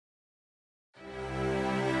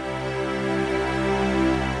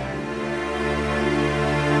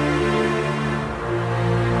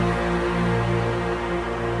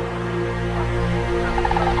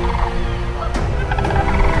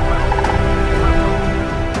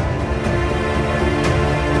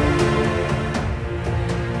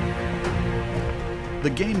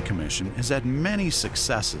Commission has had many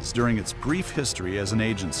successes during its brief history as an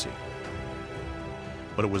agency.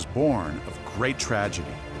 But it was born of great tragedy.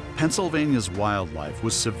 Pennsylvania's wildlife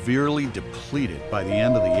was severely depleted by the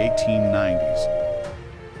end of the 1890s.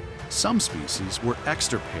 Some species were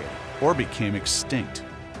extirpated or became extinct.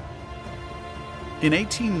 In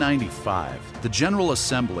 1895, the General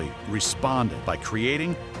Assembly responded by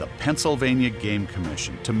creating the Pennsylvania Game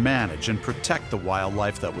Commission to manage and protect the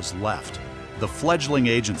wildlife that was left. The fledgling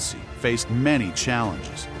agency faced many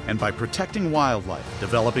challenges, and by protecting wildlife,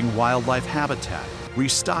 developing wildlife habitat,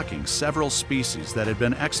 restocking several species that had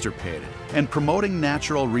been extirpated, and promoting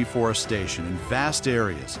natural reforestation in vast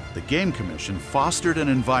areas, the Game Commission fostered an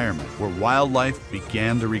environment where wildlife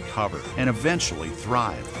began to recover and eventually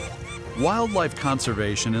thrive. Wildlife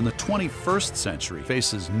conservation in the 21st century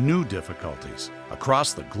faces new difficulties.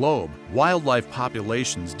 Across the globe, wildlife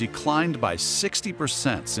populations declined by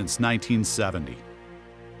 60% since 1970.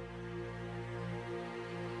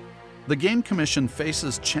 The Game Commission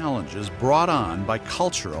faces challenges brought on by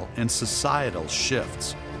cultural and societal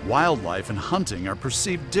shifts. Wildlife and hunting are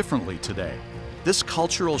perceived differently today. This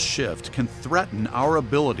cultural shift can threaten our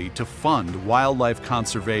ability to fund wildlife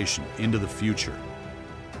conservation into the future.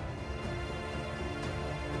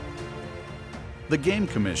 The Game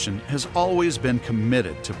Commission has always been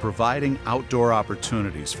committed to providing outdoor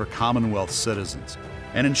opportunities for Commonwealth citizens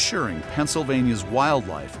and ensuring Pennsylvania's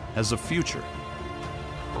wildlife has a future.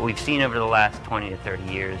 What we've seen over the last 20 to 30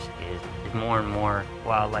 years is more and more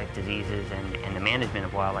wildlife diseases and the management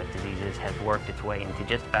of wildlife diseases has worked its way into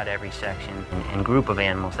just about every section and group of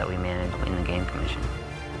animals that we manage in the Game Commission.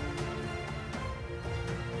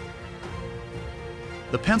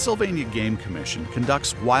 The Pennsylvania Game Commission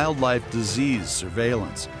conducts wildlife disease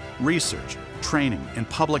surveillance, research, training, and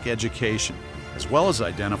public education, as well as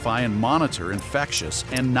identify and monitor infectious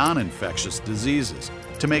and non-infectious diseases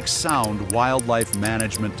to make sound wildlife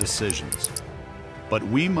management decisions. But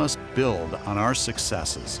we must build on our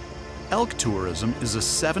successes. Elk tourism is a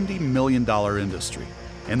 $70 million industry,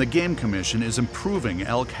 and the Game Commission is improving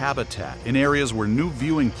elk habitat in areas where new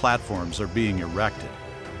viewing platforms are being erected.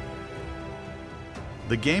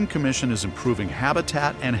 The Game Commission is improving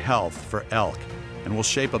habitat and health for elk and will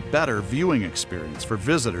shape a better viewing experience for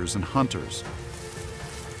visitors and hunters.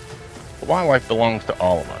 Wildlife belongs to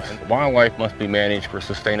all of us. Wildlife must be managed for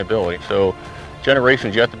sustainability so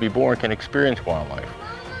generations yet to be born can experience wildlife.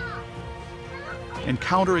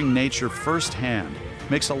 Encountering nature firsthand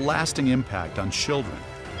makes a lasting impact on children.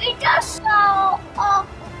 We just saw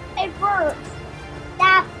a bird.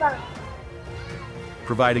 That bird.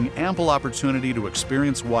 Providing ample opportunity to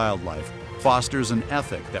experience wildlife fosters an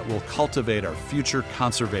ethic that will cultivate our future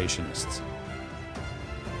conservationists.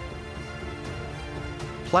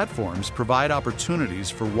 Platforms provide opportunities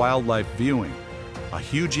for wildlife viewing, a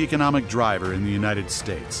huge economic driver in the United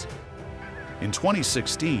States. In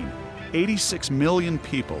 2016, 86 million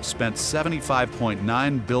people spent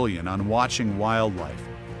 $75.9 billion on watching wildlife,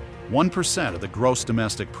 1% of the gross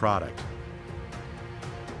domestic product.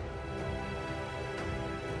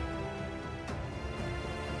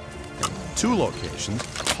 Two locations,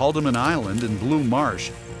 Haldeman Island and Blue Marsh,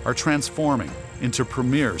 are transforming into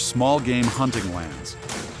premier small game hunting lands.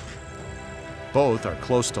 Both are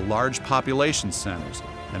close to large population centers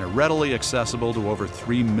and are readily accessible to over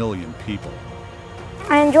 3 million people.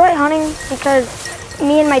 I enjoy hunting because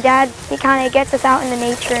me and my dad, it kind of gets us out in the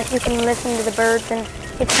nature. You can listen to the birds, and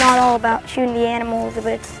it's not all about shooting the animals, but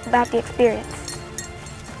it's about the experience.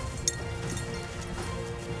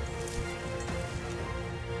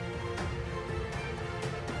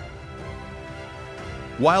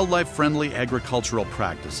 Wildlife-friendly agricultural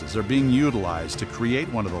practices are being utilized to create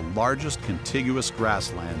one of the largest contiguous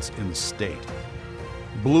grasslands in the state.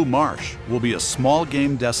 Blue Marsh will be a small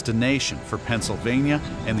game destination for Pennsylvania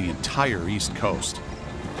and the entire East Coast.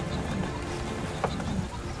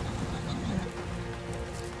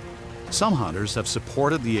 Some hunters have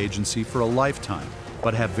supported the agency for a lifetime,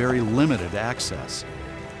 but have very limited access.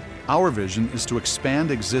 Our vision is to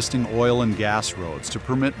expand existing oil and gas roads to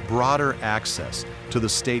permit broader access to the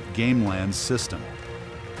state game land system.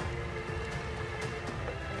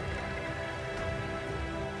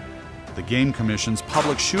 The Game Commission's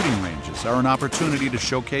public shooting ranges are an opportunity to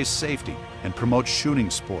showcase safety and promote shooting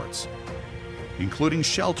sports. Including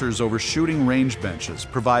shelters over shooting range benches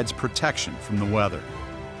provides protection from the weather.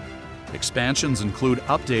 Expansions include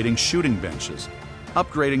updating shooting benches,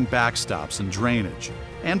 upgrading backstops and drainage,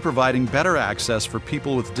 and providing better access for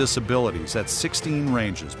people with disabilities at 16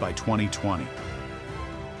 ranges by 2020.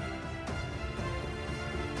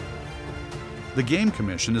 The Game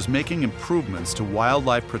Commission is making improvements to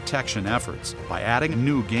wildlife protection efforts by adding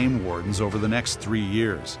new game wardens over the next 3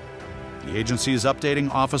 years. The agency is updating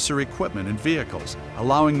officer equipment and vehicles,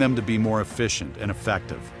 allowing them to be more efficient and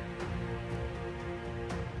effective.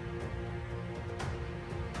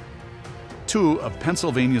 Two of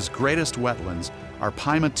Pennsylvania's greatest wetlands are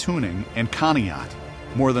Pymatuning and Conneaut.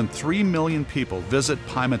 More than 3 million people visit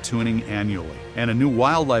Pymatuning annually, and a new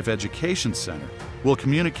wildlife education center will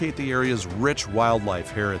communicate the area's rich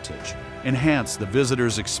wildlife heritage, enhance the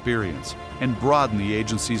visitor's experience, and broaden the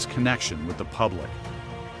agency's connection with the public.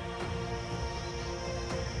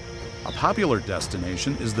 A popular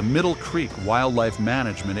destination is the Middle Creek Wildlife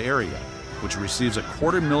Management Area, which receives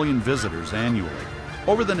 250,000 visitors annually.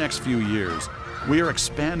 Over the next few years, we are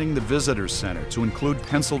expanding the Visitor Center to include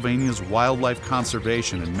Pennsylvania's wildlife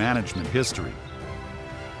conservation and management history.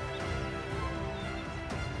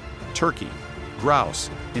 Turkey, grouse,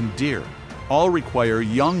 and deer all require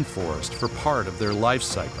young forest for part of their life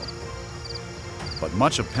cycle. But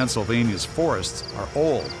much of Pennsylvania's forests are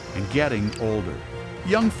old and getting older.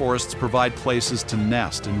 Young forests provide places to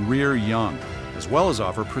nest and rear young, as well as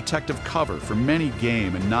offer protective cover for many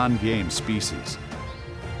game and non-game species.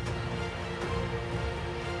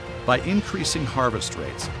 By increasing harvest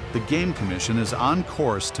rates, the Game Commission is on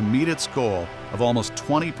course to meet its goal of almost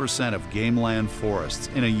 20% of game land forests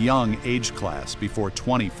in a young age class before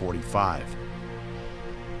 2045.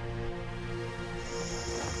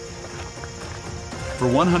 For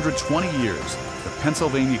 120 years, the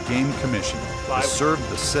Pennsylvania Game Commission has served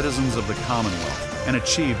the citizens of the Commonwealth and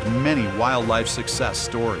achieved many wildlife success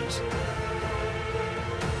stories.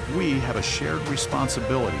 We have a shared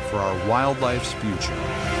responsibility for our wildlife's future.